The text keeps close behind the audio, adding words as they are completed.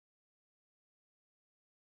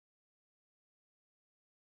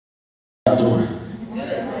doing?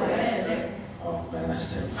 Oh man,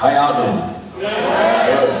 that's terrible. How y'all doing?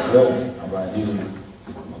 Good, good. All right,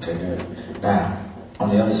 okay, good. Now, on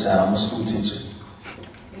the other side, I'm a school teacher.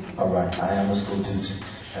 All right, I am a school teacher,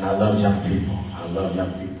 and I love young people. I love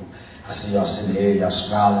young people. I see y'all sitting here, y'all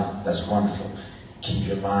smiling. That's wonderful. Keep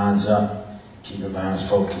your minds up. Keep your minds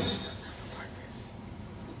focused.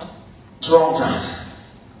 Jerome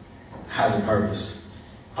has a purpose.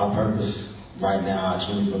 Our purpose right now, I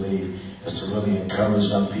truly believe, is to really encourage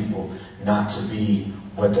young people not to be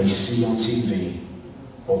what they see on TV,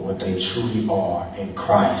 but what they truly are in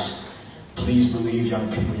Christ. Please believe,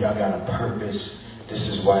 young people, y'all got a purpose. This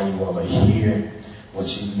is why you all are here. What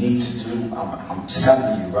you need to do, I'm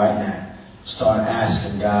telling you right now, start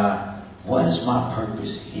asking God, what is my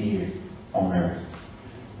purpose here on earth?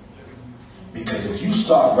 Because if you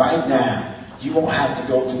start right now, you won't have to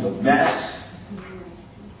go through the mess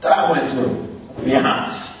that I went through. I'll be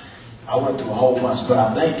honest. I went through a whole bunch, but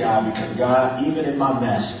I thank God because God, even in my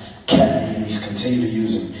mess, kept me, and He's continued to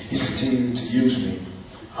use me. He's continuing to use me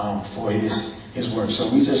for His work. So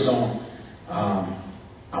we just gonna,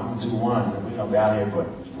 I'm gonna do one. We're gonna be out here, but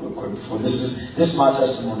real quick before this is my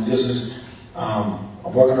testimony. This is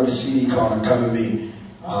I'm working on a CD called "Uncover Me,"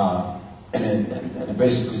 and it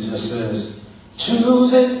basically just says,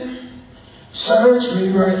 "Choose it, search me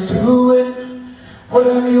right through it.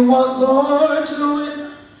 Whatever you want, Lord, do it.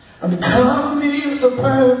 Uncover me with a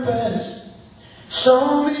purpose.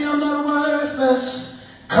 Show me I'm not worthless.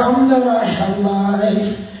 Come that I have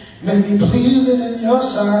life. Make me pleasing in your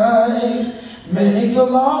sight. Make the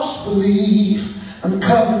lost believe.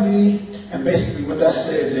 Uncover me." And basically what that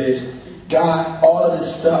says is, God, all of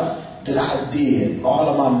this stuff that I did, all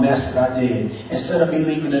of my mess that I did, instead of me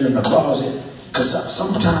leaving it in the closet, because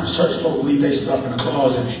sometimes church folk leave their stuff in the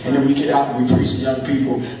closet, and then we get out and we preach to young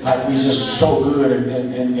people like we just so good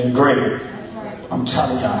and great. I'm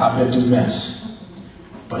telling y'all, I've been through mess.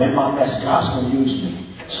 But in my mess, God's going to use me.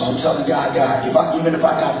 So I'm telling God, even if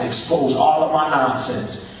I got to expose all of my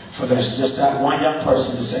nonsense for this, just that one young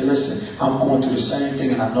person to say, listen, I'm going through the same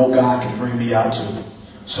thing, and I know God can bring me out too.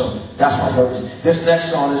 So that's my purpose. This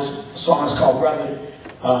next song, is called Brother.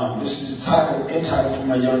 This is entitled for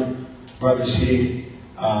my young brothers here.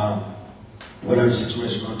 Whatever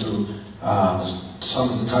situation you're going through, the song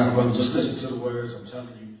is entitled Brother. Just listen to the words, I'm telling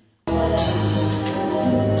you.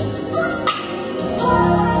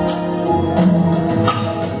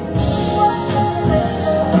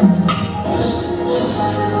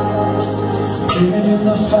 Living in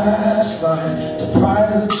the fast life, the pride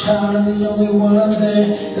of the child, and the only one there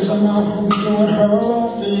is a mom who be doing her own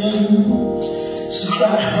thing. She's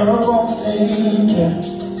got her own thing, yeah.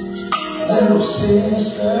 Little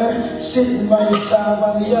sister sitting by your side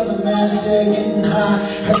while the other man's there getting high.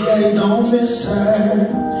 Her daddy don't miss her,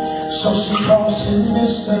 so she calls him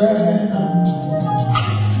mister.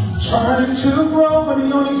 Trying to grow, but the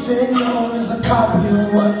only thing known is a copy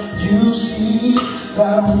of what you see.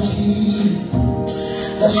 That on TV,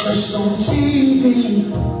 that's just on TV.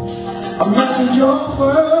 Imagine your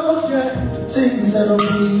world, yeah. The things that'll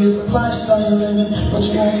be is the lifestyle you're living, but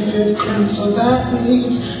you're only 15, so that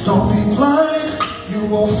means don't be blind. You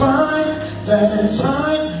will find that in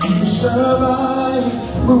time you survive.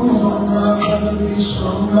 Move on, my brother, be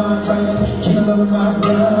strong, my brother. Keep loving my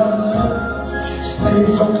brother. Stay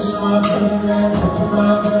focused, my brother, and hope,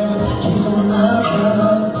 my brother. Keep doing my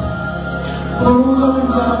brother. Move on,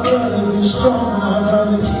 my brother, be strong, my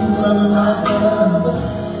brother, keep loving my brother.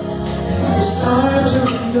 It's time to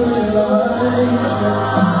renew your life.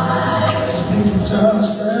 Speaking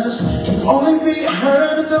justice can only be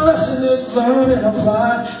heard if the lesson is learned and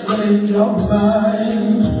applied. Is it in your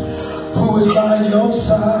mind? Who is by your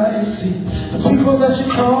side? See, the people that you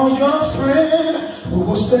call your friend, who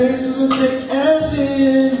will stay through the thick and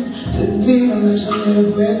thin, didn't even let you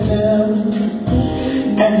live with them.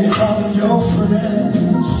 And you call them your friends.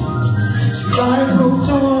 See, life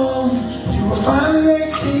moved on. You were finally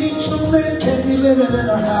 18. 2 men can't be living in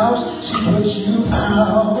her house. She put you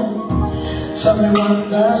out. Tell me what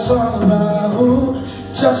that's all about.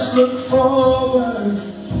 Just look forward.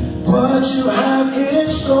 What you have in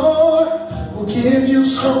store will give you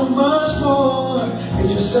so much more.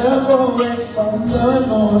 If you separate from the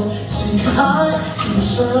north, seek high to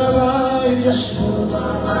survive. Yes, you will.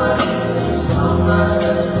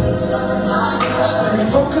 Stay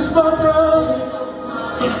focused, my brother.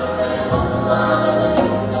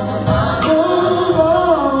 Move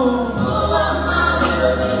on.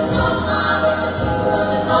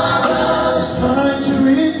 It's time to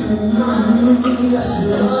renew. Yes, it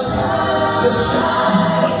is. Listen.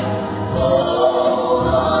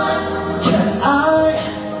 Can I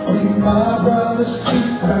be my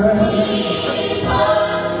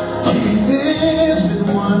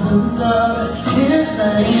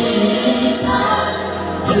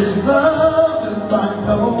love is like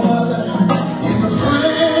no other. He's a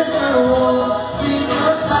friend that won't be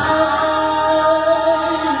beside.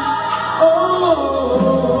 Oh,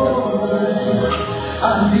 I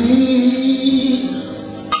need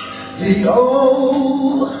thee,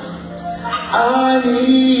 oh, I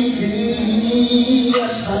need thee,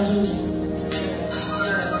 yes I do.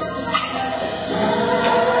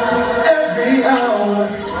 Every hour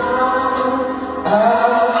I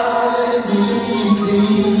need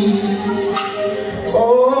thee.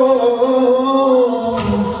 Oh,